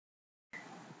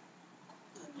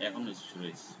এখন শুরু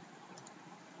হয়েছে।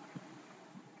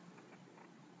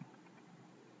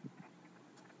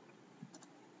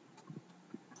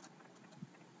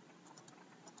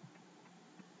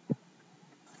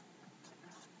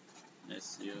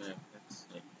 SEO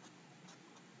fxseohelp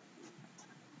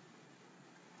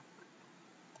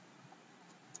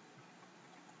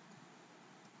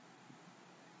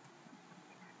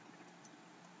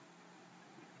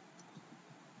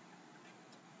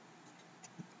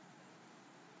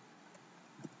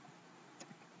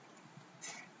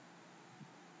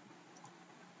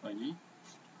হয়নি।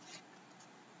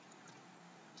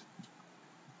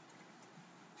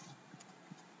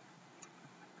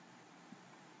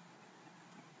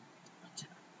 আচ্ছা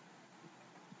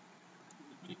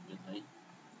ঠিক আছে,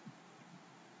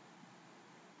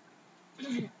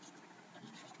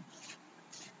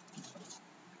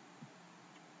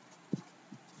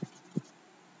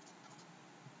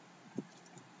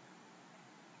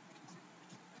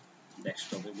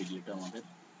 ডেস্কটপে ভিডিওটা আমাদের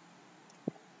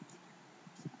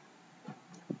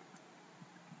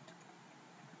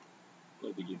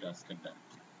ওই ভিডিওটা আজকেরটা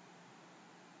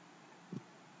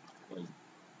ওই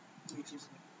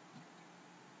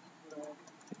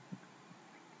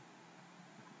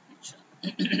আচ্ছা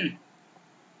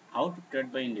how to trade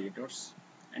by indicators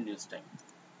and news time,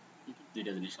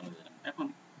 দুইটা জিনিস আমরা জানলাম। এখন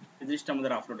এই জিনিসটা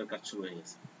আমাদের আপলোডের কাজ শুরু হয়ে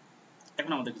গেছে।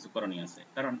 এখন আমাদের কিছু করণীয় আছে,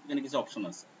 কারণ এখানে কিছু অপশন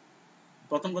আছে।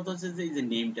 প্রথম কথা হচ্ছে যে এই যে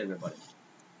নেমটার ব্যাপারে,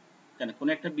 কেন কোন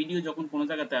একটা ভিডিও যখন কোন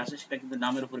জায়গাতে আসে সেটা কিন্তু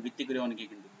নামের উপর ভিত্তি করে অনেকে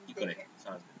কিন্তু কি করে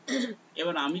সার্চ দেয়।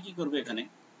 এবার আমি কি করব, এখানে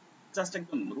জাস্ট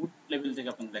একদম রুট লেভেল থেকে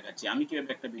আপনাদের দেখাচ্ছি আমি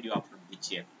কিভাবে একটা ভিডিও আপলোড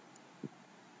দিচ্ছি।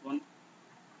 এখন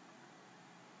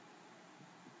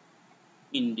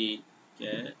ইন্ডিকেটরস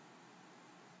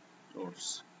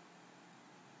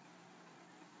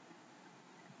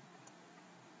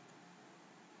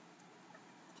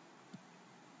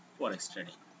ফরেক্স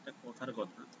ট্রেডিং, এটা কথার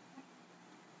কথা।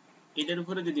 এটার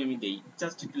উপরে যদি আমি দেই,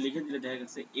 জাস্ট একটু লিখে দিলে দেখা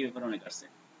গেছে এই ব্যাপারে অনেক আছে।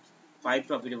 5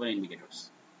 প্রফিটেবল ইন্ডিকেটরস,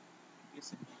 ঠিক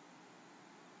আছে?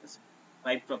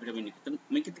 5 প্রফিটেবল ইন্ডিকেটর।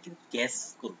 আমি কিন্তু গ্যাস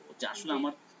করব যে আসলে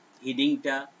আমার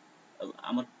হেডিংটা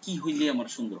আমার কি হইলে আমার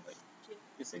সুন্দর হয়,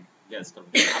 ঠিক আছে? গ্যাস করব।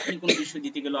 আপনি কোন বিষয়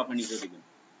দিতে গেলে আপনি নিজে দিবেন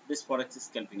দিস ফরেক্স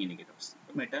স্ক্যালপিং ইন্ডিকেটরস,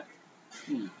 তুমি এটা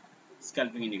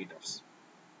স্ক্যালপিং ইন্ডিকেটরস।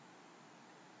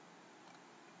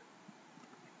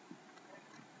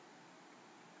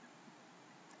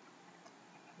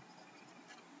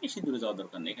 বেশি দূরে যাওয়ার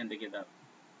দরকার নেই, এখান থেকে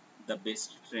the best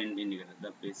trend indicator,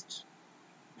 the best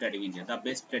trading indicator, the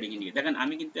best trading indicator। দেখেন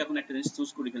আমি কিন্তু এখন একটা জিনিস চুজ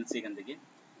করে ফেলছি এখান থেকে,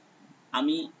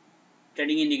 আমি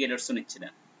ট্রেডিং ইন্ডিকেটরস নিচ্ছি না,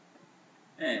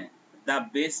 হ্যাঁ, the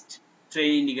best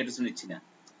trade indicators নিচ্ছি না,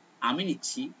 আমি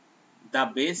নিচ্ছি the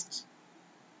best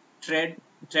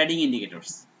trading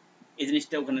indicators। এই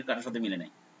জিনিসটা ওখানে কারোর সাথে মিলে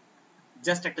নাই,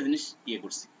 জাস্ট একটা জিনিস ইয়ে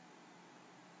করছি।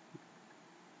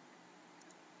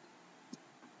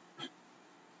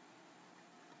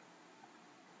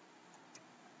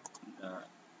 the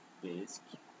best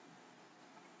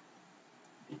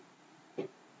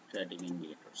trading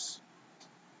indicators।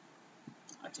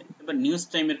 আচ্ছা, এবার নিউজ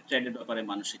টাইমের ট্রেডের ব্যাপারে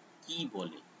মানুষে কি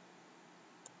বলে।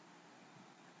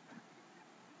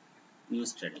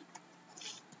 নিউজ ট্রেডিং,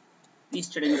 নিউজ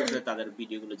ট্রেডিং এর উপরে তাদের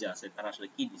ভিডিওগুলো যে আছে তারা আসলে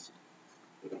কি দিছে,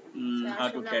 how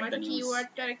to trade the news.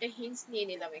 কিওয়ার্ডটার একটা হিন্টস নিয়ে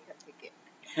নিলাম এখান থেকে।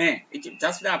 হ্যাঁ, এই যে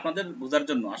জাস্ট আপনাদের বোঝার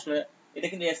জন্য, আসলে এটা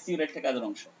কিন্তু এসইও এর একটা কাজের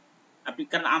অংশ। আপনি,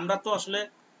 কারণ আমরা তো আসলে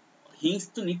হিংস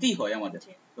তো নিতেই হয় আমাদের,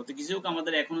 যত কিছু হোক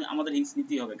আমাদের এখন আমাদের হিংস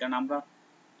নিতেই হবে, কারণ আমরা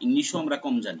ইংলিশও আমরা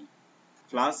কম জানি,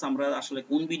 প্লাস আমরা আসলে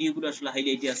কোন ভিডিওগুলো আসলে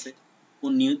হাইলাইটে আছে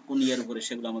কোন নিউজ কোন ইয়ার উপরে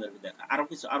সেগুলো আমাদেরকে দেখা, আরো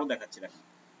কিছু আরো দেখাচ্ছি। দেখেন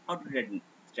how to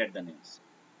trade the news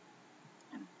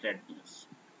and trade news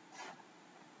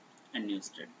and news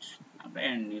trade, আমরা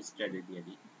এন্ড নিউজ ট্রেড দিয়ে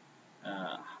দিই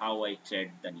how I trade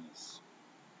the news.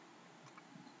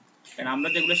 কারণ আমরা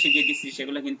যেগুলো শিখিয়ে দিচ্ছি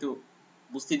সেগুলো কিন্তু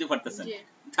বুঝতেই তো পারতেছেন,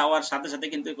 খাওয়ার সাথে সাথে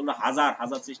কিন্তু এগুলো হাজার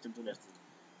হাজার সিস্টেম চলে আসছে।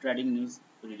 Trading news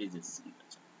releases,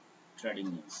 trading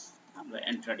news, আমরা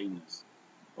and trading news,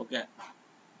 okay,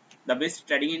 the best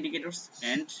trading indicators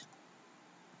and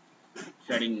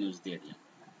trading news দিয়ে দিলাম।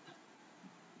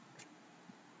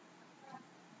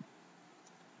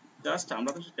 জাস্ট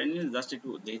আমরা তো ট্রেডিং নিউজ জাস্ট একটু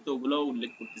যেহেতু ওগুলো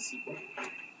উল্লেখ করতেছি,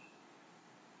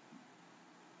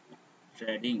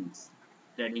 ট্রেডিং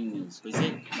ট্রেডিং নিউজ হইছে,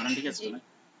 মানে ঠিক আছে না?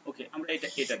 ওকে, আমরা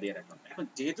এটা দিয়ে রাখলাম। এখন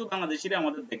যেহেতু বাংলাদেশিরা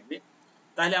আমাদের দেখবে,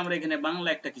 তাহলে আমরা এখানে বাংলা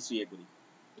একটা কিছু ইয়ে করি,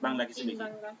 বাংলা কিছু লিখি।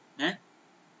 হ্যাঁ,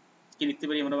 কি লিখতে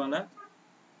পারি আমরা বাংলা?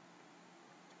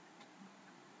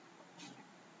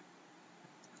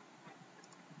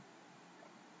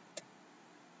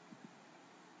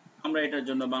 আমরা এটার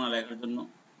জন্য বাংলা লেখার জন্য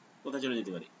কোথায় চলে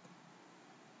যেতে পারি?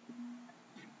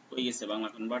 ওই গেছে Bangla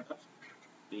converter,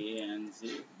 PNG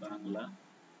Bangla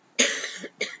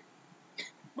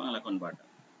converter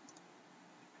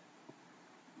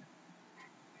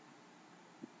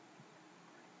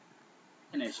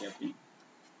এখানে এসে আপনি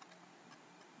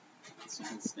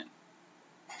সিকোয়েন্স নেন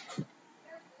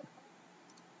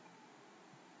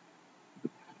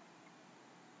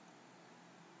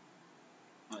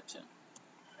আচ্ছা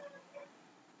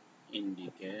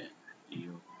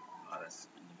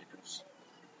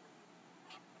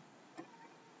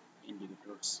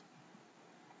indicators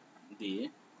দিয়ে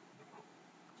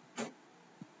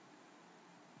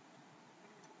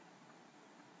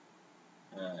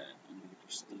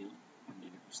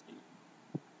indicators দিয়ে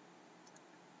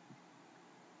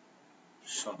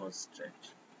সহজ ট্রেড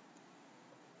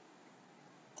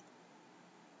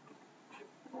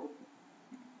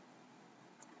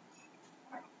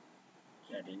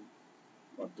ট্রেডিং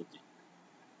পদ্ধতি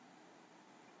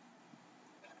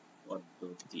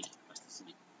আসতেছি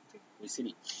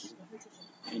বুঝছিনি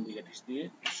ইন্ডিকেটরস দিয়ে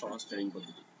সহজ ট্রেডিং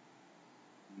পদ্ধতি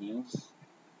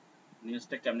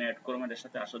নিউজটা কেমনে অ্যাড করব এর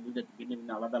সাথে আসলে দুটো ভিন্ন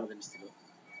আলাদা জিনিস ছিল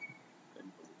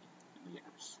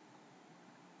ইন্ডিকেটরস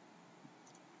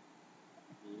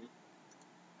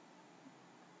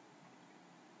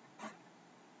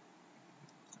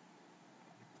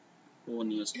ও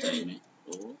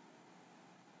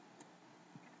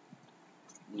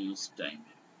নিউজ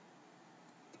টাইমে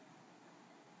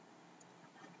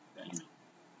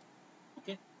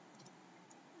ওকে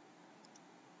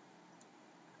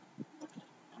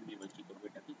আমি এবার কি করবো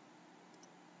এটাকে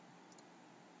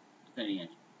এখানে নিয়ে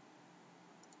আসবো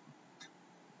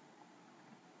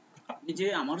আপনি যে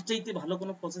আমার চাইতে ভালো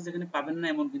কোনো প্রসেস এখানে পাবেন না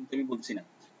এমন কিন্তু আমি বলছি না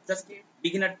জাস্ট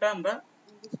বিগিনারটা আমরা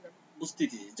বুঝতে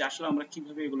দিচ্ছি যে আসলে আমরা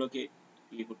কিভাবে এগুলোকে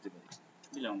ইয়ে করতে পারি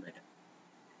দিলাম আমরা এটা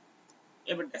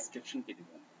এবার ডেসক্রিপশন কে দিব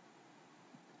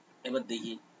এবার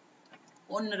দেখি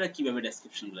অন্যরা কিভাবে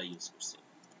ডেসক্রিপশন গুলো ইউজ করছে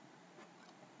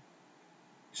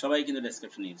সবাই কিন্তু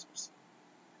ডেসক্রিপশন ইউজ করছে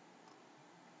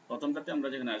প্রথমটাতে আমরা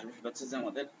যেখানে আসবো সেটা হচ্ছে যে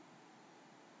আমাদের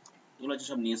এগুলো হচ্ছে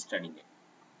সব নিউজ ট্রেডিং এ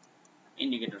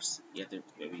ইন্ডিকেটরস ইয়াতে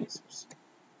ইউজ করছে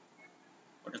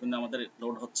ওটা কিন্তু আমাদের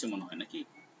লোড হচ্ছে মনে হয় নাকি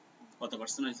কত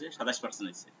পার্সেন্ট হয়েছে 27%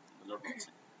 হয়েছে লোড হচ্ছে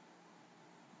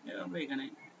এবার আমরা এখানে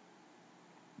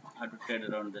how to trade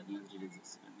around the news releases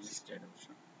and news trade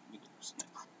option indicators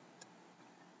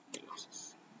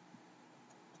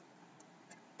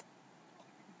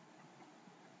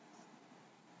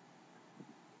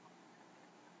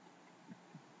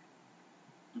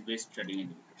best trading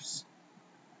indicators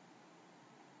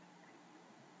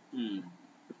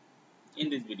in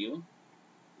this video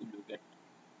we look at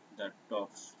the top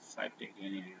 5 trading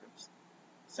indicators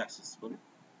successful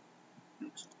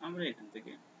আমরা এখান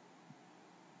থেকে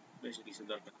বেশি কিছু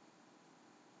দরকার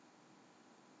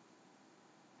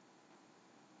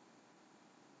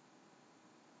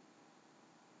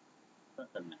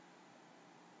না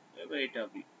এবার এটা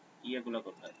ইয়েগুলো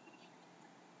কোথায়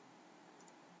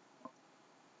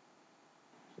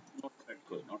নোটপ্যাড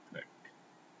কই নোটপ্যাড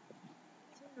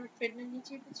নোটপ্যাডের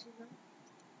নিচে তো ছিল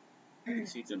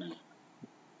সিটো নাই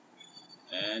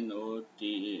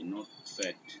NOTE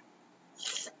notepad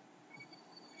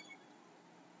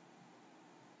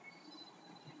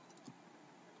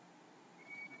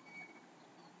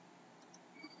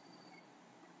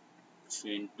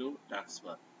into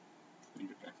taskbar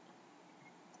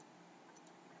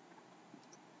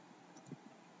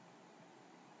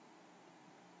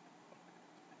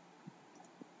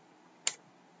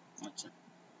acha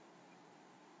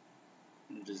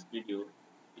in this video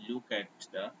we look at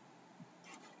the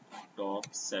top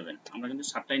 7 আমরা কিন্তু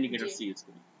 7টা ইন্ডিকেটরস ইউজ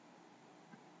করি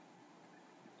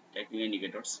technical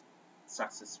indicators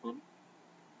successful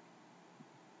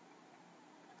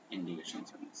indications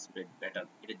spread pattern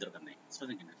এর দরকার নাই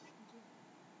বুঝছেন কিনা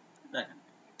দেখেন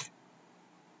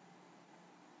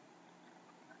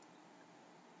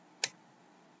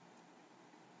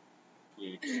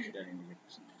create the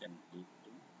indication can lead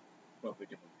to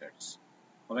profitable trades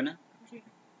হবে না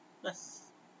বাস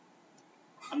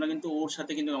আমরা কিন্তু ওর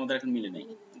সাথে কিন্তু আমাদের এখন মিলে নাই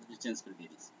চেঞ্জ করে দিয়ে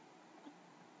দিয়েছি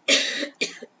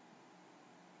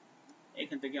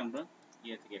এখান থেকে আমরা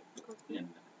ইয়ে থেকে একটু নিয়ে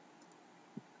নিলাম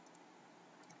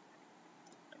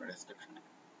এবার ডেসক্রিপশনে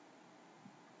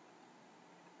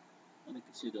অনেক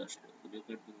কিছু আসলো look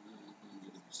at the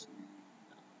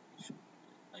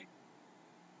like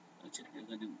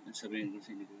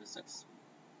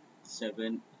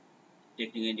seven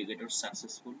technical indicators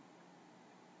successful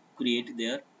create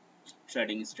their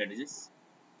trading strategies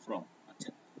from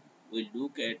we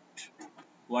look at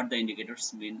what the indicators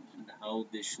mean and how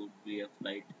they should be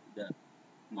applied to the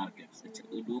markets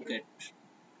we look at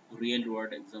real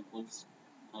world examples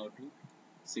how to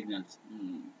signals,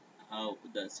 how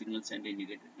the signals and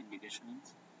indications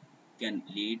can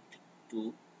lead to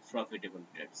profitable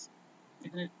trades.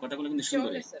 এখানে কথাগুলো কিন্তু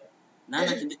সুন্দর না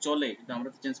না কিন্তু চলে, কিন্তু আমরা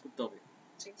তো চেঞ্জ করতে হবে।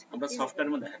 আমরা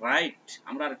সফটওয়্যার মধ্যে রাইট,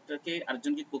 আমরা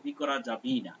আরেকজনকে কপি করা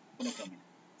যাবেই না, কোনো কারণে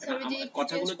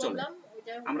কথাগুলো চলে।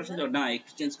 আমরা শুধু না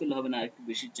একটু চেঞ্জ করলে হবে না, একটু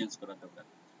বেশি চেঞ্জ করা দরকার।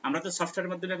 আমরা তো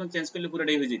সফটওয়্যারের মাধ্যমে এখন চেঞ্জ করলে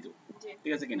পুরোটাই হয়ে যেত,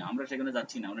 ঠিক আছে কিনা? আমরা সেখানে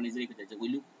যাচ্ছি না, আমরা নিজেরাই করতে চাই। ওই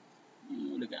লুক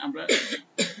আমরা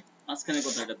মাঝখানে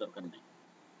কথা, এটা দরকার নেই।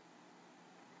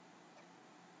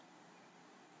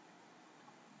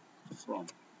 ফ্রম,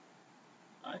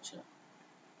 আচ্ছা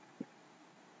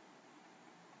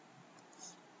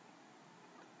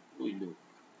ওই লুক,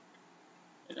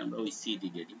 এটা আমরা ওই সি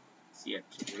দিয়ে দিই। সি এট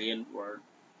real word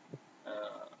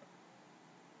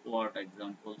word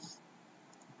examples,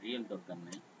 real দরকার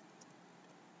নাই,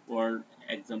 word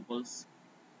examples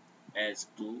as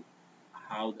to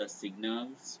how the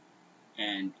signals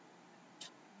and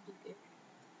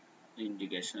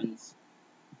indications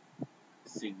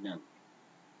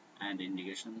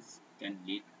can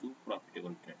lead to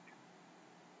profitable trade.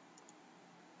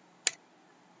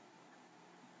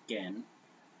 Can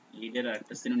leader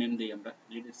একটা synonym দেই আমরা,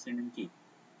 leader synonym কি?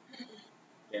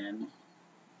 can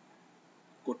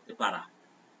করতে পারা,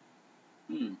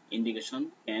 indication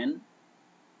can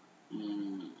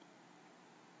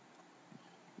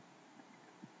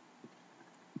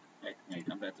এক মিনিট,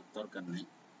 আমরা এত দরকার নেই।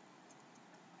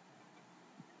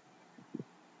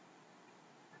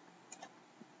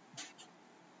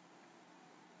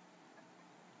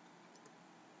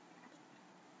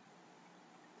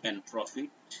 can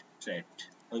profit trade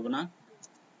হইব না?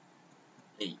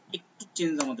 এই একটু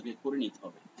চেঞ্জ আমাদেরকে করে নিতে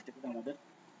হবে, এটা কিন্তু আমাদের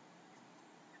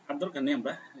আর দরকার নেই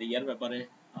আমরা ইয়ার ব্যাপারে।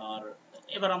 আর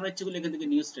এবার আমরা ইচ্ছেগুলো এখান থেকে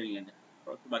নিউজ ট্রেডিং এর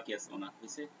বাকি আছে না,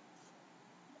 হয়েছে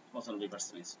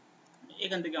 95%।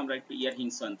 এখান থেকে আমরা একটু ইয়ার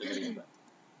হিংস আনতে পারি, আমরা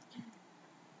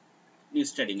নিউজ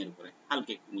ট্রেডিং এর উপরে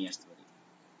হালকা একটু নিয়ে আসতে পারি।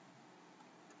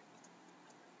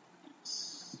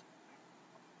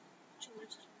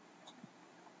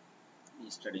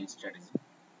 নিউজ ট্রেডিং স্ট্র্যাটেজি,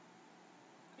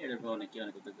 এর উপর অনেকে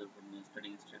অনেক কথা বলবেন। নিউজ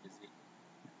ট্রেডিং স্ট্র্যাটেজি,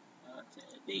 আচ্ছা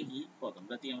দেখি প্রথম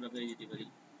রাতেই আমরা পেয়ে যেতে পারি।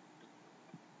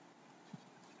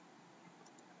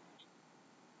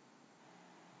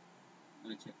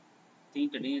 আচ্ছা, think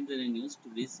trading in the news to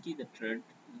risky the trade,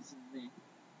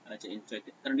 আচ্ছা ইনফ্যাক্ট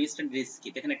কারণ ইনস্ট্যান্ট রিস্কি,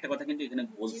 দেখেন একটা কথা কিন্তু এখানে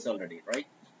বলছে অলরেডি, রাইট?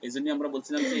 এইজন্য আমরা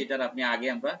বলছিলাম যে এটার আপনি আগে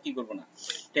আমরা কি করব না,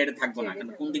 ট্রেডে থাকবো না,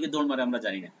 কারণ কোন দিকে দৌড় মারে আমরা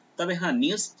জানি না। তবে হ্যাঁ,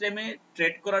 নিউজ টাইমে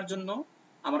ট্রেড করার জন্য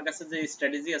আমার কাছে যে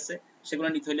স্ট্র্যাটেজি আছে সেগুলো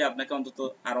নিতে হলে আপনাকে অন্তত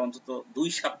 2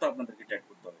 সপ্তাহ আপনাদেরকে ট্রেড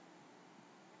করতে হবে,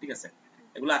 ঠিক আছে?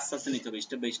 এগুলো আস্তে আস্তে নিতে হবে,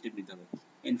 স্টেপ বাই স্টেপ নিতে হবে।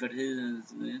 ইনফ্যাক্ট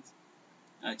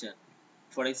আচ্ছা,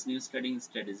 ফরেক্স news trading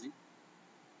strategy,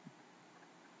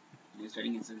 news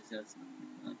trading instances as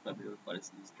popular forex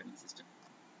news trading system.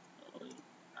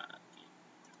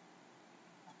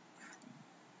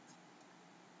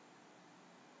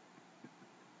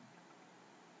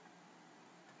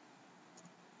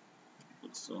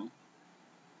 Also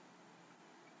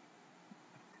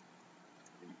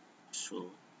show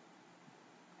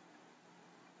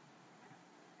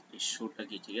এই শোটা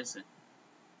কি ঠিক আছে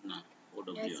না?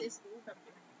 OW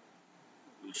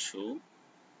we show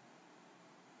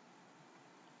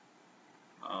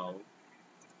how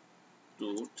to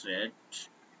trade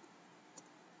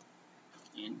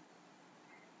in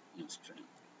news trading.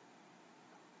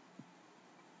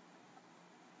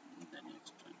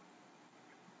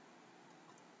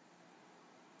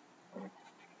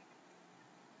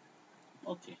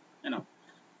 Okay, enough.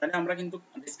 তাহলে আমরা কিন্তু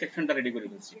ডেসক্রিপশনটা রেডি করে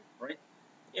ফেলছি, রাইট?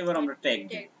 এবার আমরা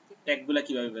ট্যাগগুলা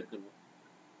কিভাবে বের করব?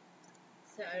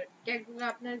 স্যার ট্যাগগুলো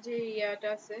আপনার যে ইয়াটা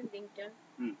আছে লিংকটা,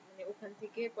 মানে ওখান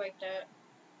থেকে কয়েকটা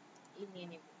নিয়ে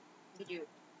নেব ভিডিও।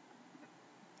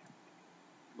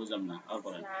 বুঝলাম না, আর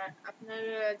বলেন। আপনার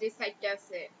যে সাইটটা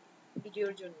আছে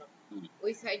ভিডিওর জন্য,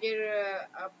 ওই সাইডের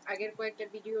আগের কয়েকটা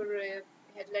ভিডিওর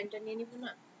হেডলাইনটা নিয়ে নিব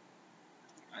না?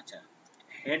 আচ্ছা,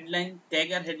 হেডলাইন, ট্যাগ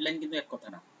আর হেডলাইন কিন্তু এক কথা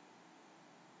না।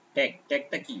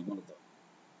 ট্যাগটা কি মূলত?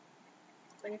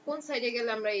 মানে কোন সাইডে গেলে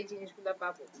আমরা এই জিনিসগুলো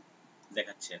পাবো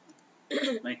দেখাচ্ছি এখন।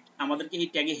 মানে আমাদেরকে এই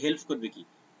ট্যাগে হেল্প করবে কি?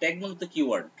 ট্যাগ মূলত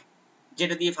কিওয়ার্ড,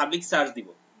 যেটা দিয়ে পাবলিক সার্চ দিব,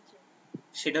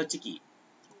 সেটা হচ্ছে কি?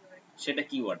 সেটা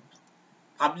কিওয়ার্ড।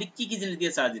 পাবলিক কি কি জিনিস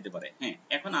দিয়ে সার্চ দিতে পারে? হ্যাঁ,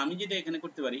 এখন আমি যেটা এখানে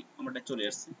করতে পারি, আমারটা চলে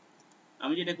আসছে,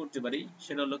 আমি যেটা করতে পারি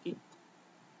সেটা হলো কি,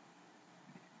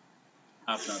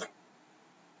 আপনারা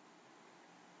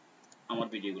আমার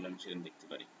ভিডিওগুলো আমি সেখানে দেখতে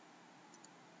পারি।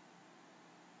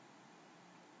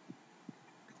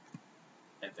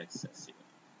 fxseohelp,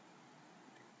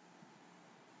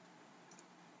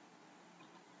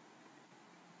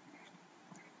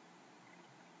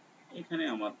 এখানে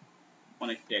আমার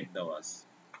অনেক ট্যাগ দেওয়া আছে।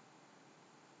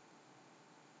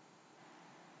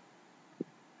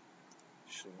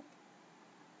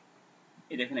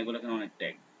 এই দেখেন এগুলো এখানে অনেক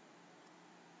ট্যাগ,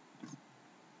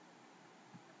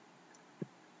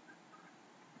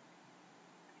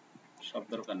 সব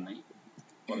দরকার নাই,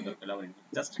 পরে দরকার হবে,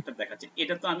 জাস্ট একটা দেখাচ্ছি।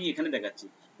 এটা তো আমি এখানে দেখাচ্ছি,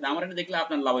 আমার এটা দেখলে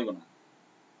আপনার লাভ হইব না,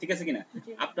 ঠিক আছে কিনা?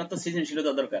 আপনার তো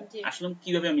সৃজনশীলতা দরকার, আসলে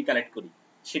কিভাবে আমি কালেক্ট করি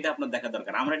সেটা আপনার দেখা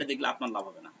দরকার। আমার এটা দেখলে আপনার লাভ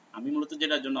হবে না। আমি মূলত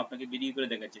যেটার জন্য আপনাকে ভিডিও করে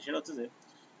দেখাচ্ছি সেটা হচ্ছে যে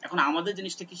এখন আমাদের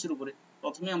জিনিসটা কি শুরু করে,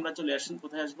 প্রথমে আমরা চলে আসেন,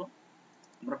 কোথায় আসবো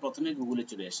আমরা, প্রথমে গুগলে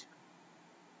চলে আসি।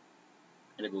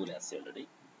 এটা গুগলে আছে অলরেডি,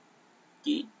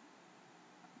 কি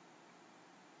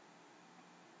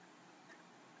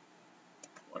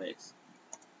ফরেক্স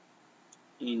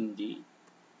ইন্ডিকেটর,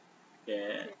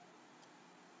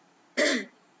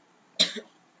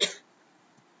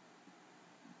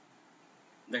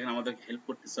 দেখেন আমাদের হেল্প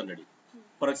করতেছে already.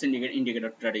 Forex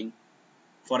indicator trading,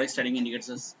 forex trading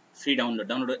indicators free download,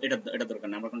 এটা দরকার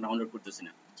না, আমরা কোনো ডাউনলোড করতেছি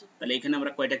না। তাহলে এখানে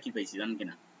আমরা কয়টা কি পাইছি জানেন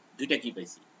কিনা? দুইটা কি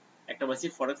পাইছি, একটা পাইছি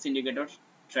ফরেক্স ইন্ডিকেটর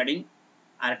ট্রেডিং,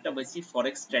 আর একটা পাইছি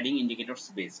ফরেক্স ট্রেডিং ইন্ডিকেটরস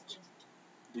বেসড,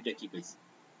 দুইটা কি পাইছি,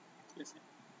 ঠিক আছে?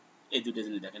 এই দুইটা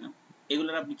জিনিস দেখেন,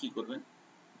 এগুলোর আপনি কি করবেন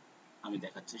আমি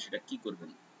দেখাচ্ছি, সেটা কি করবেন।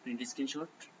 প্রিন্ট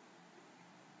স্ক্রিনশট,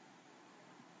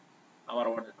 আবার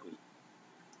অর্ডার করি,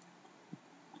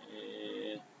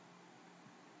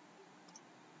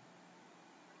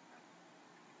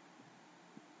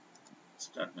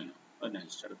 স্টার্ট মেনু, না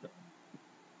স্টার্ট করতে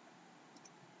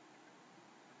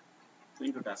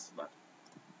উইন্ডো টাস্ক বার,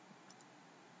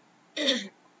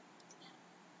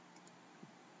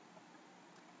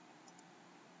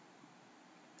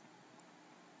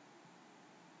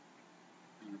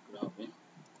 হবে।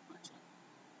 আচ্ছা,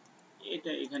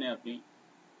 এটা এখানে আপনি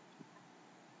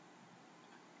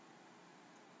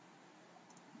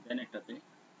দেন, একটাতে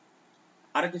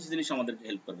আরো কিছু জিনিস আমাদেরকে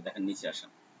হেল্প করবে, দেখেন নিচে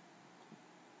আসেন।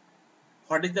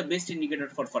 What is the best indicator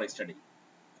for forex trading,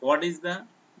 what is the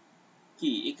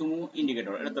কি ইকুমু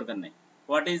ইন্ডিকেটর, এটা দরকার নাই।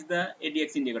 What is the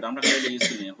ADX indicator, আমরা এটা ইউজ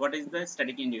করি না। What is the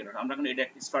static indicator, আমরা এটা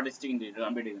স্ট্যাটিস্টিক ইন্ডিকেটর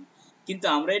আমরা এটা, কিন্তু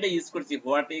আমরা এটা ইউজ করছি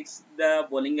what is the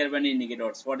Bollinger band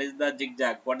indicators, what is the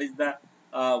zigzag, what is the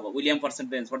William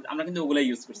percentage, আমরা কিন্তু ওগুলা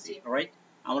ইউজ করছি, রাইট?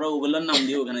 আমরা ওগুলোর নাম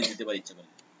দিয়ে ওখানে দিতে পারি ইচ্ছা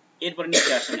করলে। এরপরে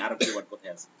নিচে আসেন আরো কিওয়ার্ড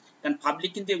কোথায় আছে, কারণ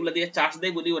পাবলিক কিন্তু এগুলো দিয়ে চার্জ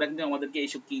দেয় বলি ওরা কিন্তু আমাদেরকে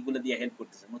এইসব কিগুলো দিয়ে হেল্প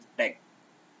করতেছে, ট্যাগ।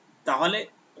 তাহলে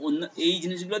অন্য এই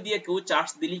জিনিসগুলো দিয়ে কেউ চার্জ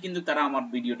দিলেই কিন্তু তারা আমার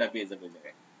ভিডিওটা পেয়ে যাবে ওই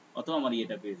জায়গায়, অথবা আমার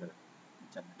ইয়েটা পেয়ে যাবে।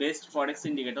 আচ্ছা, বেস্ট ফরেক্স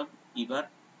ইন্ডিকেটর, এবার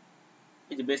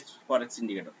এই যে বেস্ট ফরেক্স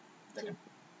ইন্ডিকেটর দেখেন,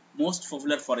 most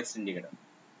popular forex indicator,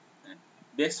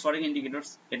 best ফরেক্স ইন্ডিকেটরস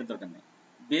এটা দরকার নেই,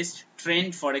 বেস্ট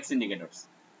ট্রেন্ড ফরেক্স ইন্ডিকেটরস,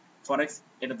 ফরেক্স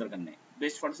এটা দরকার নেই,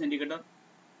 বেস্ট ফরেক্স ইন্ডিকেটর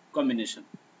কম্বিনেশন,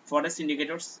 ফরেক্স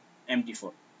ইন্ডিকেটরস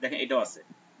MT4, দেখেন এটাও আছে,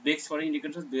 বেস্ট ফরেক্স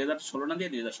ইন্ডিকেটরস 2016 না দিয়ে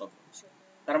 2017।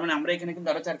 তার মানে আমরা এখানে কিন্তু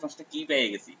আরো 4-5টা কি পেয়ে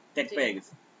গেছি, ট্যাগ পেয়ে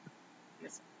গেছি, ঠিক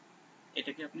আছে?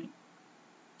 এটাকে আপনি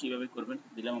কিভাবে করবেন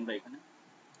দিলাম আমরা এখানে,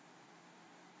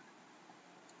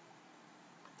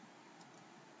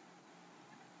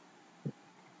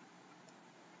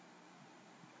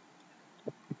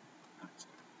 আচ্ছা,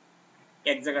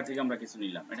 এক জায়গা থেকে আমরা কিছু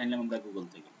নিলাম, এটা নিলাম আমরা গুগল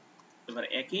থেকে। এবার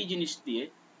একই জিনিস দিয়ে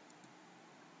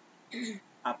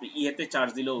আপনি ইয়েতে চার্জ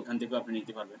দিলেও ওখান থেকে আপনি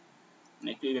নিতে পারবেন,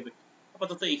 একটু এইভাবে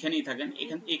আপাতত এখানেই থাকেন,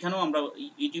 এখানেও আমরা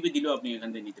ইউটিউবে দিলেও আপনি এখান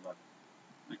থেকে নিতে পারবেন।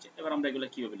 আচ্ছা, এবার আমরা এগুলো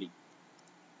কিভাবে লিখব,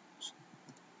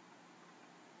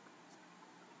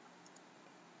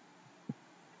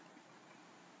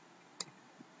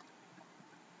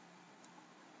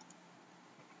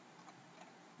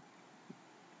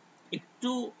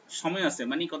 একটু সময় আছে,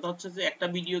 মানে কথা হচ্ছে যে একটা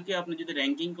ভিডিওকে আপনি যদি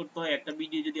র্যাঙ্কিং করতে হয়, একটা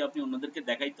ভিডিও যদি আপনি অন্যদেরকে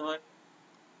দেখাইতে হয়,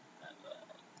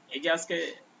 এই যে আজকে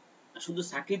শুধু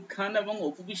সাকিব খান এবং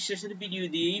অপু বিশ্বাসের ভিডিও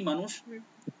দিয়েই মানুষ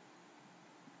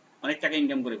অনেক টাকা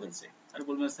ইনকাম করে ফেলছে, আর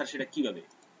বলবেন স্যার সেটা কিভাবে,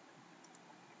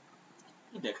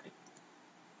 কি দেখাই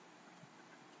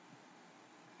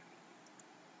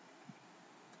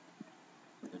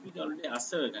ভিডিও অলরেডি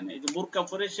আছে এখানে। এই যে বোরকা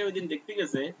পরে সে ওই দিন দেখতে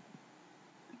গেছে,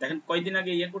 দেখেন কয়দিন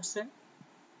আগে ইয়ে করছে,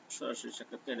 সরাসরি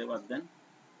সাক্ষাৎকারে বাদ দেন,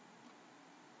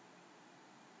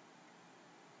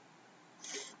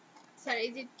 স্যার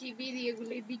এই যে টিভি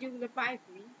এগুলো এই ভিডিওগুলো পাই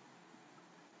কই?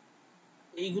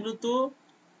 এইগুলো তো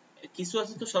কিছু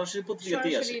আছে তো সরাসরি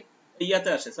পত্রিকাতেই আসে, ইয়াতে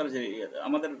আসে সরাসরি,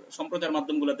 আমাদের সম্প্রচার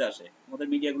মাধ্যমগুলোতে আসে, আমাদের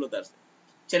মিডিয়াগুলোতে আসে,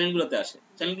 চ্যানেলগুলোতে আসে,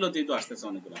 চ্যানেলগুলোতেই তো আসতেছে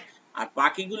অনেকগুলো। আর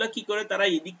বাকিগুলো কি করে তারা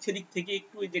এদিক সেদিক থেকে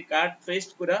একটু ওই যে কাট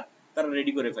পেস্ট করে তারা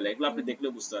রেডি করে ফেলে, এগুলো আপনি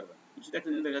দেখলেও বুঝতে পারবেন। কিছুটা একটা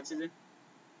জিনিস দেখাচ্ছে যে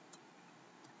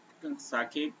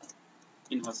সাকিব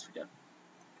ইন হসপিটাল,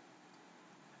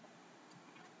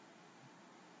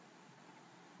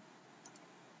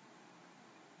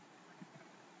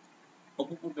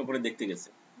 অপু পুরকা করে দেখতে গেছে,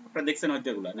 আপনারা দেখছেন হয়তো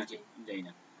এগুলা নাকি জানি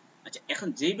না। আচ্ছা এখন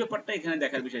যেই ব্যাপারটা এখানে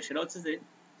দেখার বিষয় সেটা হচ্ছে যে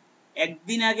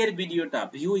একদিন আগের ভিডিওটা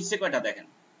ভিউ হইছে কয়টা দেখেন,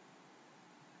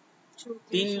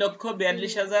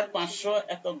 3,42,500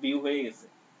 এত ভিউ হয়ে গেছে।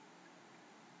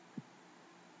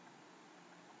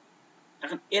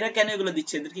 এখন এরা কেন এগুলো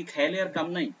দিচ্ছে? এদের কি খেয়ালে আর কাম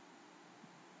নাই?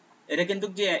 এরা কিন্তু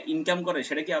যে ইনকাম করে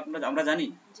সেটা কি আমরা জানি?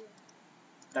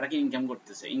 তারা কি ইনকাম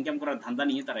করতেছে? ইনকাম করার ধান্দা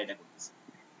নিয়ে তারা এটা করতেছে।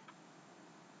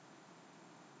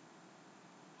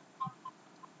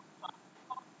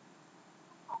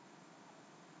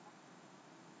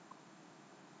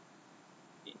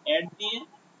 অ্যাড দিয়ে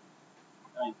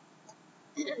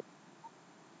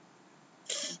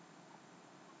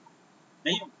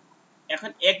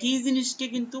এখন একই জিনিসকে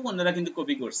কিন্তু অন্যরা কিন্তু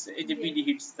কপি করছে। এই যে বিডি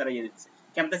হিটস তারা ইয়ে দিচ্ছে।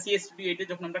 ক্যামটাসিয়া স্টুডিও এটা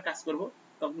যখন আমরা কাজ করব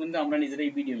তখন কিন্তু আমরা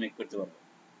নিজেরাই ভিডিও মেক করতে পারবো।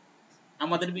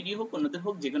 আমাদের ভিডিও হোক অন্যদের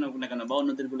হোক যেকোনো হোক না কেন, বা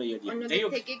অন্যদের গুলো ইয়ে দিয়ে যাই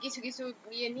হোক থেকে কিছু কিছু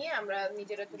ইয়ে নিয়ে আমরা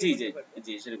নিজেরা তৈরি করতে পারবো।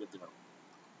 জি সেটা করতে পারবো।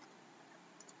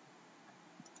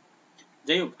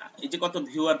 যাই হোক এই যে কত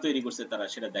ভিউয়ার তৈরি করছে তারা,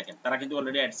 সেটা দেখেন। তারা কিন্তু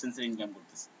অলরেডি অ্যাডসেন্স এর ইনকাম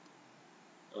করতেছে।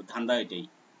 তো ধান্দা এটাই।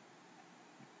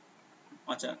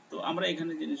 আচ্ছা তো আমরা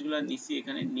এখানে জিনিসগুলো নিছি,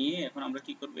 এখানে নিয়ে এখন আমরা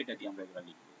কি করব, এটা দিয়ে আমরা এগুলা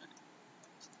লিখব এখানে।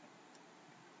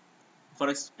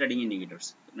 ফরেক্স ট্রেডিং ইন্ডিকেটরস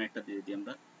মানে একটা দিয়ে দিই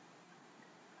আমরা,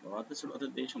 বড়তে ছোটতে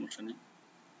দেই সমস্যা নেই।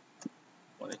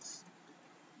 ফরেক্স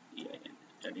EIN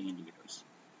trading indicators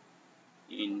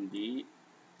in D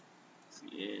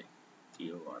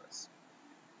সিএটিওআরএস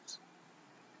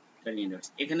trading indicators.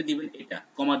 এখানে দিবেন এটা,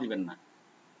 কমা দিবেন না।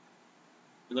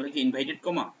 এগুলো কি ইনভাইটেড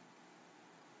কমা?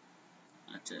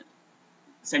 আচ্ছা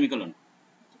semicolon.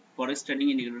 Forex trading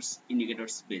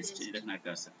indicators based, এটা এখানে একটা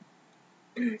আছে।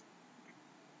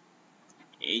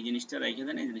 এই জিনিসটা রেখে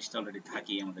দেন, এই জিনিসটা অলরেডি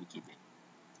থাকি আমাদের কিতে।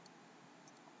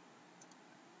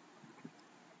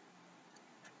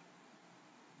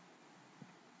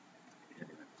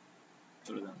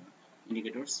 চলে যান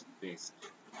ইন্ডিকেটরস বেসড।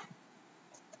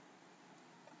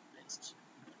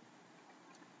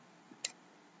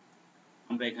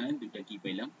 আমরা এখানে দুইটা কি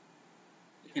পাইলাম,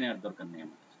 এখানে আর দরকার নেই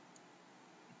আমাদের,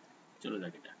 চলে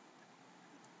যাক এটা।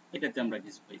 এটাতে আমরা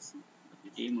কিছু পাইছি,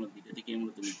 এই মূলত দুইটা থেকে এই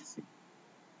মূলত নিতেছি।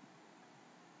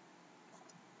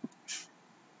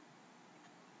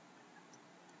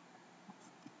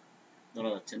 ধরা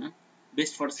যাচ্ছে না।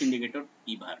 বেস্ট ফরেক্স ইন্ডিকেটর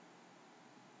ইভার,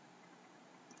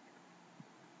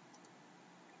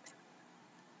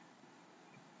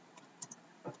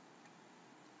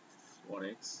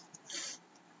 ফরেক্স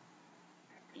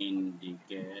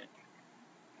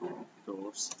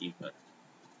ইন্ডিকেটরস ইভার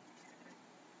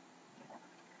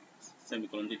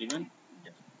সেমিকোলন দিয়ে দিবেন।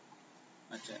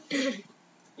 আচ্ছা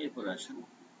এরপর আসেন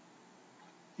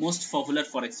most popular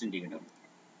forex indicator.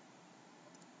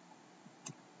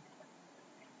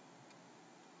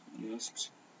 Most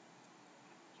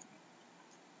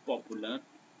popular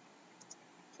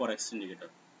forex indicator,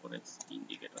 forex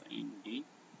indicator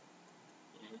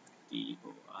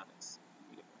INDICATORS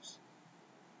indicators।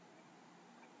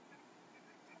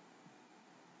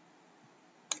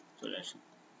 চলে আসেন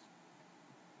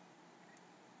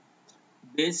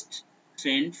বেস্ট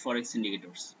ট্রেন্ড ফরেক্স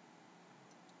ইন্ডিকেটরস।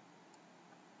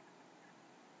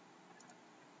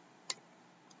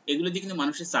 এগুলো দিয়ে কিন্তু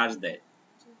মানুষের সার্চ দেয়,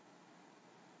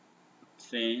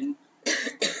 ট্রেন্ড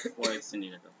ফরেক্স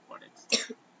ইন্ডিকেটর, ফরেক্স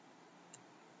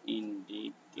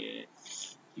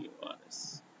ইন্ডিকেটরস।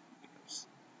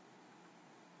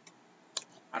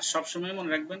 আর সবসময় মনে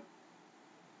রাখবেন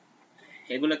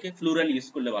এগুলোকে প্লুরাল ইউজ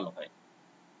করলে ভালো হয়।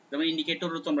 যেমন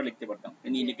ইন্ডিকেটরও তো আমরা লিখতে পারতাম,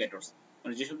 ইন্ডিকেটরস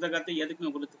মানে যেসব জায়গাতে ইয়া দেখবেন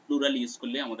ওগুলোতে প্লুরাল ইউজ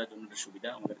করলে আমাদের জন্য সুবিধা,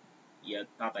 আমাদের ইয়া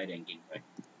তাড়াতাড়ি র্যাঙ্কিং হয়।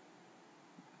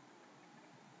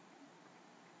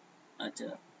 আচ্ছা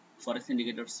ফরেক্স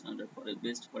ইন্ডিকেটরস আন্ডার ফরেক্স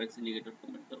বেস্ট ফরেক্স ইন্ডিকেটর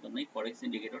কমেন্ট দরকার নাই, ফরেক্স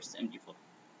ইন্ডিকেটরস MT4।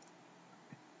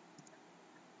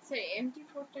 স্যার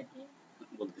MT4 টা কি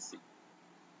বলতেছি,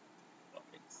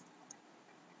 ফরেক্স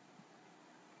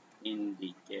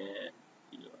ইন্ডিকেটর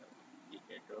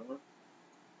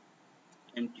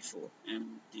MT4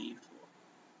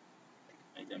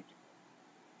 এই যে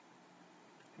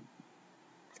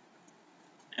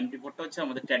MT4 টা হচ্ছে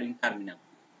আমাদের ট্রেডিং টার্মিনাল,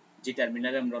 যে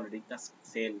টার্মিনালে আমরা অলরেডি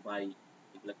সেল বাই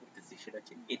এগুলা করতেছি, সেটা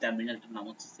হচ্ছে এই টার্মিনালটার নাম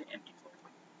হচ্ছে MT4।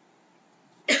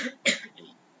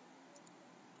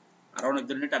 আর অনেক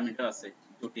ধরনের টার্মিনাল আছে,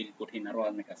 জটিল কঠিন আরো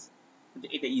অনেক আছে, কিন্তু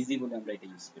এটা ইজি বলে আমরা এটা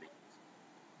ইউজ করি।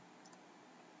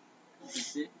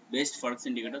 বেস্ট ফরেক্স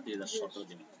ইন্ডিকেটর 2017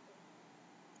 দিন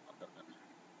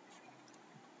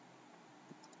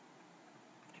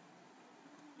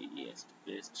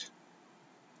বেস্ট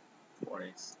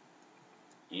ফরেক্স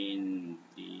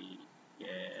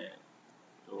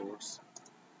ইন্ডিকেটরস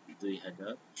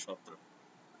 2017।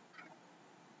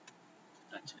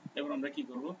 আচ্ছা এবার আমরা কি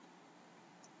করব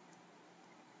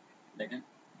দেখেন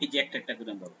এই যে একটা একটা করে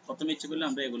আমরা প্রথমে ইচ্ছে করলে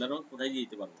আমরা এগুলারও কোথায় দিয়ে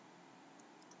দিতে পারবো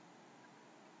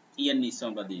ইয়ার নিচে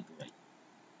আমরা দিয়ে দিতে পারি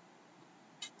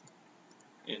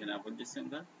এখানে আপলোড দিচ্ছি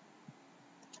আমরা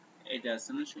এটা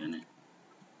আছে না সেখানে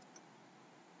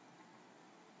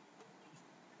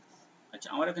আচ্ছা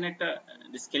আমার এখানে একটা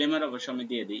ডিসক্লেমার অবশ্য আমি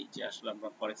দিয়ে দিই যে আসলে আমরা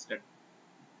ফরেক্স ট্রেড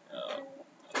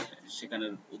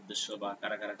শেখানোর উদ্দেশ্য বা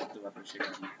কারা কারা করতে পারবে সেটা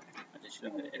আচ্ছা সেটা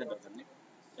এটা দরকার নেই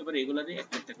এবার এগুলারই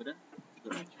একটা একটা করে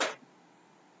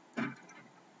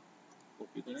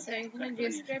কপি করে স্যার এখানে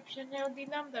ডেসক্রিপশনেও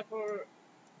দিলাম তারপর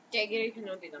ট্যাগের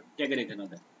এখানেও দিলাম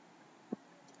দেন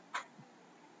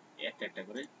একটা একটা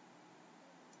করে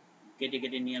কেটে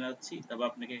কেটে নিয়ে যাচ্ছি তবে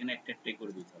আপনাকে এখানে একটা একটা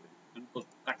করে দিতে হবে আমি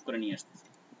কাট করে নিয়ে আসতেছি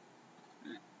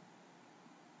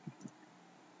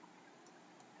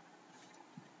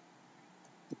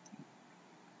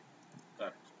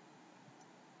কাট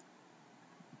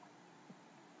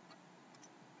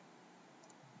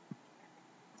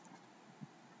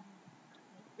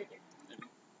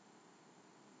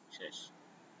শেষ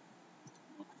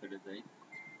নোট ফেলে যাই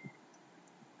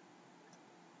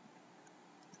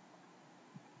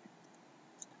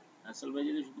আসল ভাই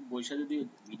যদি শুধু বৈশা যদি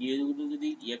ভিডিওগুলো যদি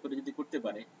ইয়ে করে যদি করতে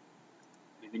পারে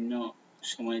বিভিন্ন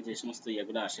সময়ে যে সমস্ত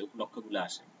ইয়েগুলো আসে উপলক্ষগুলো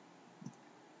আসে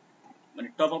মানে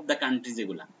টপ অফ দ্য কান্ট্রি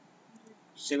যেগুলা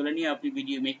সেগুলো নিয়ে আপনি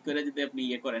ভিডিও মেক করে যদি আপনি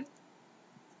ইয়ে করেন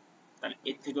তাহলে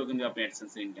এর থেকেও কিন্তু আপনি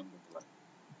অ্যাডসেন্স ইনকাম করতে পারেন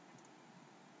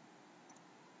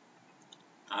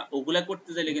আর ওগুলা করতে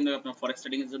চাইলে কিন্তু আপনার ফরেক্স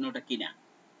ট্রেডিং এর জন্য ওটা কিনা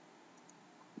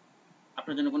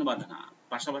আপনার জন্য কোনো বাধা না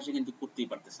পাশাপাশি কিন্তু করতেই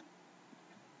পারতেছেন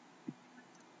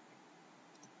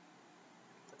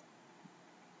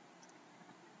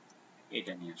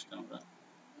এটা নিয়ে আসলাম আমরা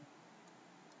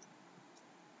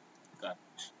কাট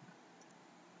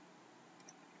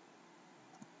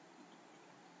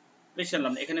বেশি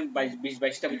আনলাম এখানে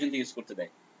 20-22টা পর্যন্ত ইউজ করতে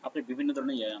দেয় আপনি বিভিন্ন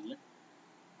ধরনের ইয়ে আনলেন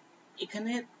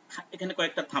এখানে এখানে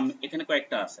কয়েকটা এখানে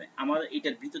কয়েকটা আছে আমার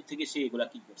এটার ভিতর থেকে সে এগুলা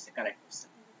কি করছে কারেক্ট করছে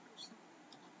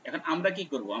এখন আমরা কি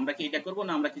করব আমরা কি এটা করব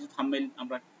না আমরা কিছু থাম্বনেল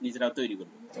আমরা নিজেরাও তৈরি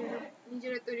করব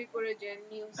নিজেরা তৈরি করে যে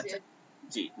নিউজে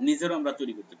জি নিজেরাও আমরা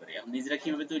তৈরি করতে পারি এখন নিজেরা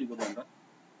কিভাবে তৈরি করব আমরা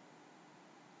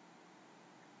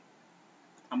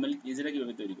থাম্বনেল নিজেরা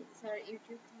কিভাবে তৈরি করব স্যার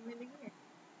ইউটিউব থাম্বনেলে গিয়ে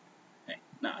হ্যাঁ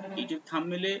না ইউটিউব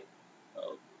থাম্বনেলে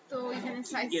তো এখানে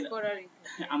সাইজ করার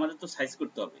আমাদের তো সাইজ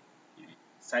করতে হবে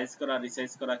সাইজ করা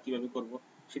রিসাইজ করা কিভাবে করব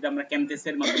সেটা আমরা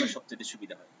ক্যামটাসিয়ার মাধ্যমে সবচেয়ে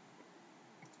সুবিধা হয়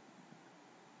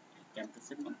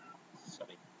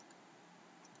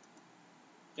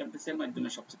ক্যামটাসিয়ার মাধ্যমে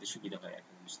সবচেয়ে সুবিধা হয়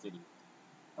একটা জিনিস তৈরি করতে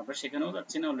আমরা সেখানেও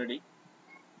যাচ্ছি না অলরেডি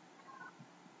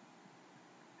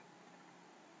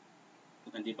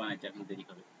ওখান দিয়ে বানাইতে এখন দেরি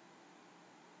হবে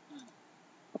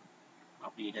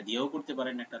আপনি এটা দিয়েও করতে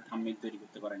পারেন একটা থাম্বনেল তৈরি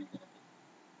করতে পারেন এখানে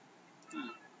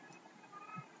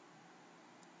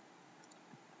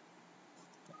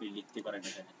আপনি লিখতে পারেন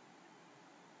এখানে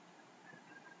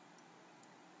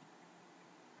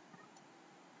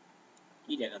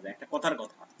কি দেখা যায় একটা কথার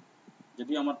কথা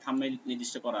যদি আমার থাম্বনেল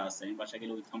নির্দিষ্ট করা আছে আমি বাসা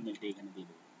গেলে ওই থাম্বনেলটা এখানে দিয়ে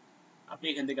দেব আপনি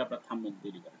এখান থেকে আপনার থাম্বনেল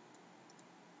তৈরি করেন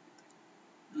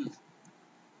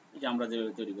এই যে আমরা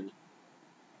যেভাবে তৈরি করি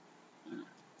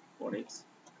ফরেক্স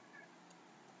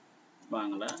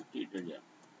বাংলা টিউটোরিয়াল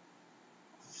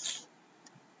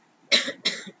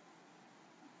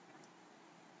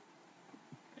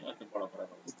একটা বড় করার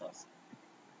ব্যবস্থা আছে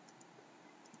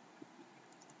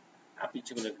আপনি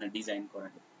ইচ্ছে করলে এখানে ডিজাইন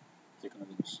করেন যে কোনো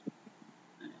জিনিস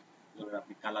যেগুলো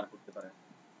আপনি কালার করতে পারেন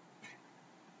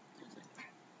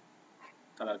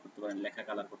কালার করতে পারেন লেখা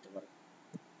কালার করতে পারেন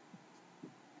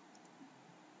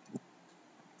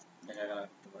লেখা কালার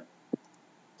করতে পারেন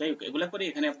যাই হোক এগুলা করে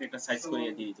এখানে আপনি একটা সাইজ করে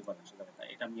দিয়ে দিতে পারেন সোজা কথা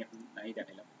এটা আমি এখন নাই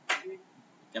দেখাইলাম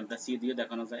ক্যামটাসিয়া দিয়ে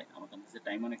দেখানো যায় আমার কাছে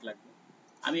টাইম অনেক লাগবে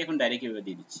আমি এখন ডাইরেক্ট এভাবে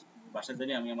দিয়ে দিচ্ছি বাসা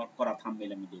ধরে আমি আমার করা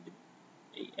থাম্বনেল আমি দিয়ে দেব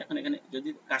এই এখন এখানে যদি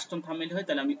কাস্টম থাম্বনেল হয়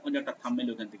তাহলে আমি অন্য একটা থাম্বনেল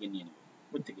ওখান থেকে নিয়ে নেব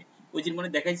প্রত্যেকে ওই যে মনে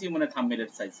দেখাইছি মনে থাম্বনেলের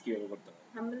সাইজ কিভাবে করতে হয়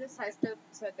থাম্বনেলের সাইজটা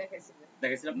স্যার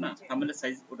দেখাইছিলাম না থাম্বনেলের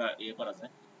সাইজ ওটা ইয়ে করা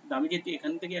যায় কিন্তু আমি যেহেতু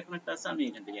এখান থেকে এখন একটা আছে আমি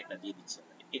এখান থেকে একটা দিয়ে দিচ্ছি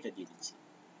এটা দিয়ে দিচ্ছি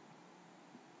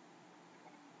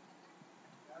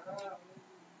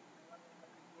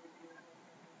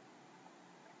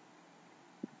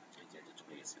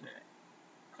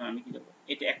আমি কি করবো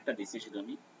এটা একটা দিচ্ছি শুধু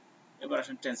আমি এবার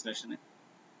আসেন ট্রান্সলেশনে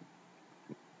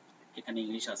এখানে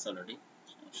ইংলিশ আছে অলরেডি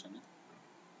সমস্যা নেই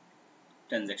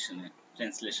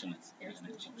ট্রান্সলেশন আছে এখানে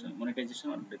সমস্যা নেই মনিটাইজেশন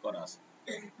অলরেডি করা আছে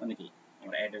মানে কি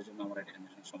আমার অ্যাডের জন্য আমার এখানে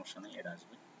সমস্যা নেই অ্যাড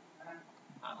আসবে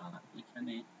আর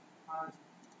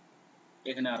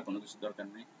এখানে আর কোনো কিছু দরকার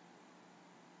নেই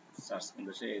সার্চ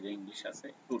করলে সে ইংলিশ আছে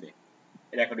টুডে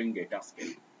রেকর্ডিং ডেট আজকে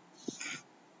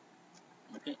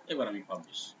ওকে, এবার আমি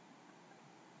পাবলিশ,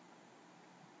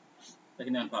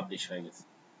 দেখেন এখন পাবলিশ হয়ে গেছে,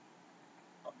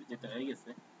 পাবলিশ যেটা হয়ে গেছে।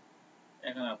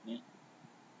 এখন আপনি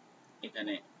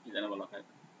এখানে কি জানা বলা হয়,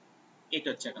 এটা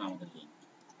হচ্ছে এখন আমাদের লিঙ্ক।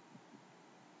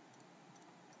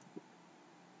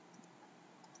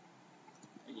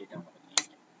 এটা আমাদের লিঙ্ক।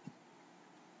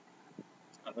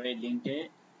 তারপরে এই লিঙ্কে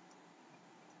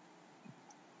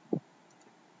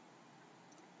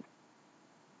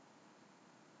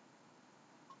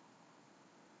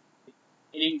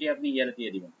এই লিঙ্কটি আপনি ইয়ারে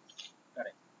দিয়ে দিবেন,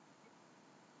 কারেক্ট,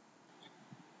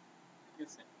 ঠিক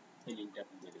আছে, এই লিঙ্কটা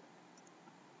আপনি দিয়ে দিবেন।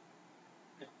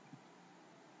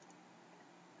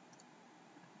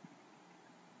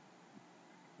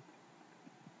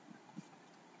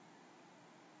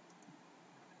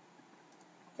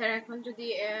 স্যার এখন যদি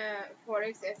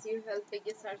ফরেক্স এসইও হেল্প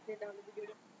পেজে সার্চ দিই তাহলে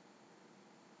ভিডিওটা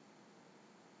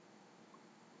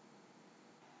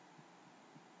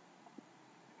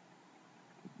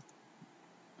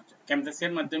আচ্ছা,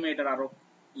 ক্যামটাসিয়ার মাধ্যমে এটার আরো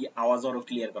আওয়াজ আরো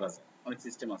ক্লিয়ার করা যায়, অনেক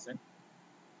সিস্টেম আছে।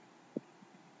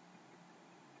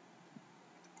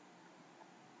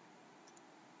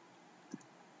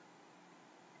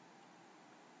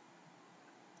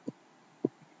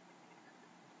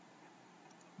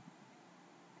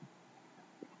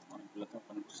 অনেকগুলো তো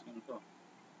অনেক সিস্টেম, তো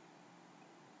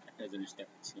একটা জিনিস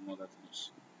দেখাচ্ছি, মজার জিনিস,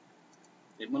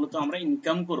 এর মূলত আমরা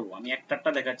ইনকাম করব, আমি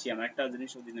একটা দেখাচ্ছি, আমার একটা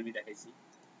জিনিস ওদিন আমি দেখাইছি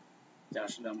যে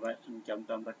আসলে আমরা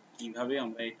ইনকামটা আমরা কিভাবে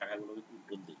আমরা এই টাকাগুলোকে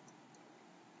উইথড্র দিই।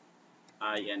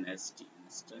 INST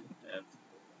ইনস্ট্যান্ট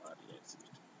FREX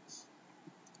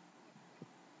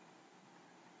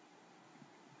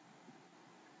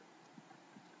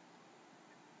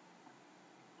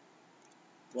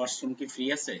ওয়াশরুম কি ফ্রি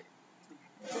আছে?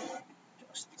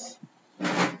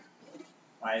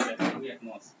 পায়ে ব্যথা খুবই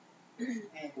এখনো আছে,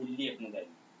 ফুললি এখনো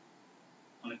দেয়নি,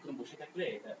 অনেকক্ষণ বসে থাকলে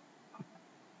এটা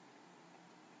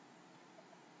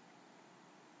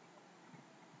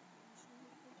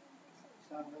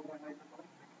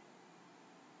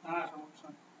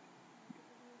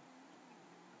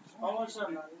সমস্যা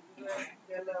না,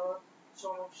 গেলে আবার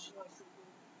সমস্যা আছে,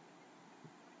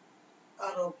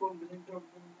 আরো কমপ্লেন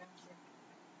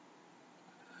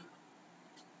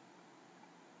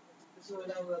কিছু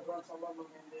হলে আমরা সবার লোক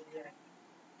দিয়ে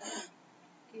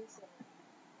কি স্যার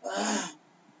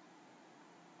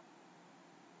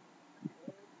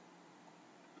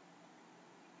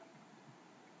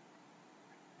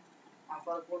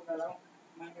আপার পর গেলাম,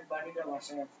 মানে বাড়িটা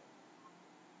বাসায় আছে,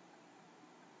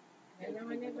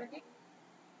 মানে বাড়ি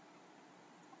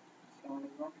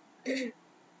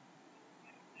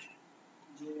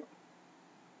যে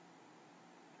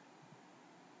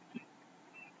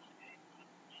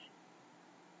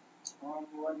আমার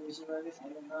মোবাইল বেশিরভাগই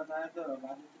সাইলেন্ট করা থাকে, তো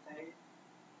বাড়িতে থাকে।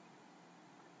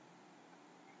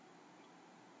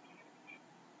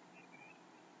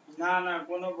 না না,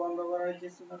 কোনো বন্ধ করার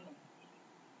কিছু না তো।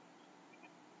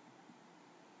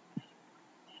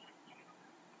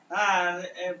 আর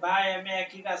ভাই আমি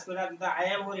একই কাজ করি, আমি তো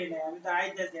আয়া বলি না, আমি তো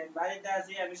আইতেছি, আমি বাড়িতে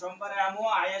আছি, আমি সোমবারে আমো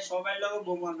আয়া সবাই লোক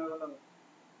ঘুমানো গেল।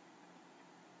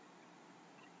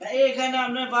 এখানে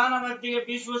আপনি পান আমার থেকে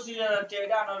 20-25 হাজার টাকা,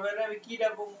 এটা আনার বাইরে আমি কি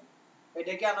রাখবো?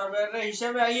 এটা কি আনার বাইরে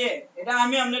হিসাবে আইয়ে, এটা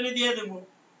আমি আপনাকে দিয়ে দেবো,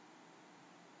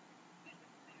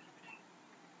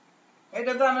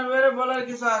 এটা তো আনার বাইরে বলার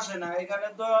কিছু আসে না এখানে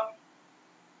তো।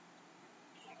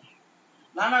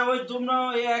 না না, ওই তোমরা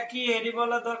ওই একই হেডি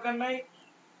বলার দরকার নাই,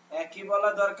 একই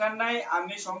বলার দরকার নাই।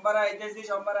 আমি সোমবারে আইতেছি,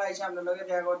 সোমবারে আইসা আপনার লগে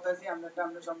দেখা করতেছি, আপনারটা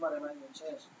আপনি সোমবারে পাইবেন,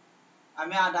 শেষ।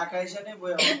 আমি ঢাকা এসে নেই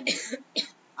বই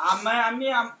আমি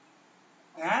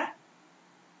হ্যাঁ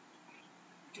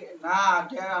না,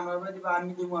 আমার ভাই দিবা,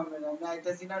 আমি দিব, আমি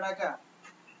আইতেছি না ঢাকা।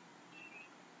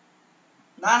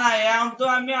 না না, এখন তো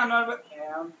আমি আনার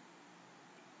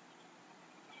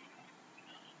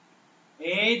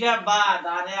এইটা বাদ,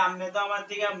 আরে আপনি তো আমার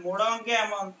থেকে মোড়ঙ্কে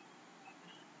এমন,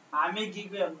 আমি কি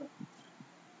করি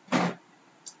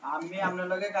আমি আপনার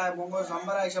লগে মঙ্গল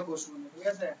সোমবার আইসা বসবো না, ঠিক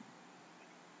আছে?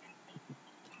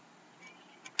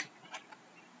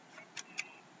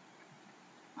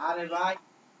 আরে ভাই,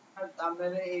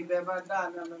 আপনার এই ব্যাপারটা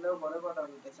আমি আপনাদের ঘরে কথা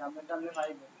বলতেছি, আপনারটা আপনি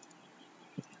পাইবেন।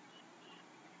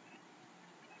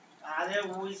 আরে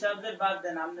ওই সাবজেক্ট বাদ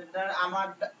দেন, আপনারটা আমার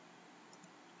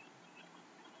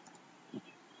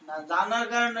না জানার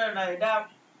কারণে না, এটা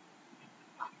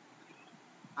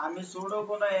আমি ছোট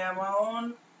কোনো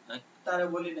অ্যামাউন্ট তারে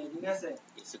বলি নাই, ঠিক আছে?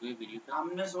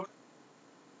 আপনি ছোট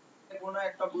কোনো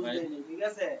একটা বুঝতে নেই, ঠিক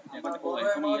আছে? আমার বড়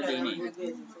অ্যামাউন্ট আমি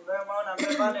বুঝতেছি, ছোট অ্যামাউন্ট আপনি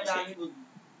পান, এটা আমি বুঝবো,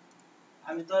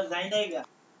 আমি তো আর যাই নাই গা।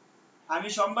 আমি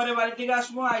সোমবারে বাড়ি থেকে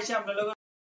আসবো, আইসা আপনার লগে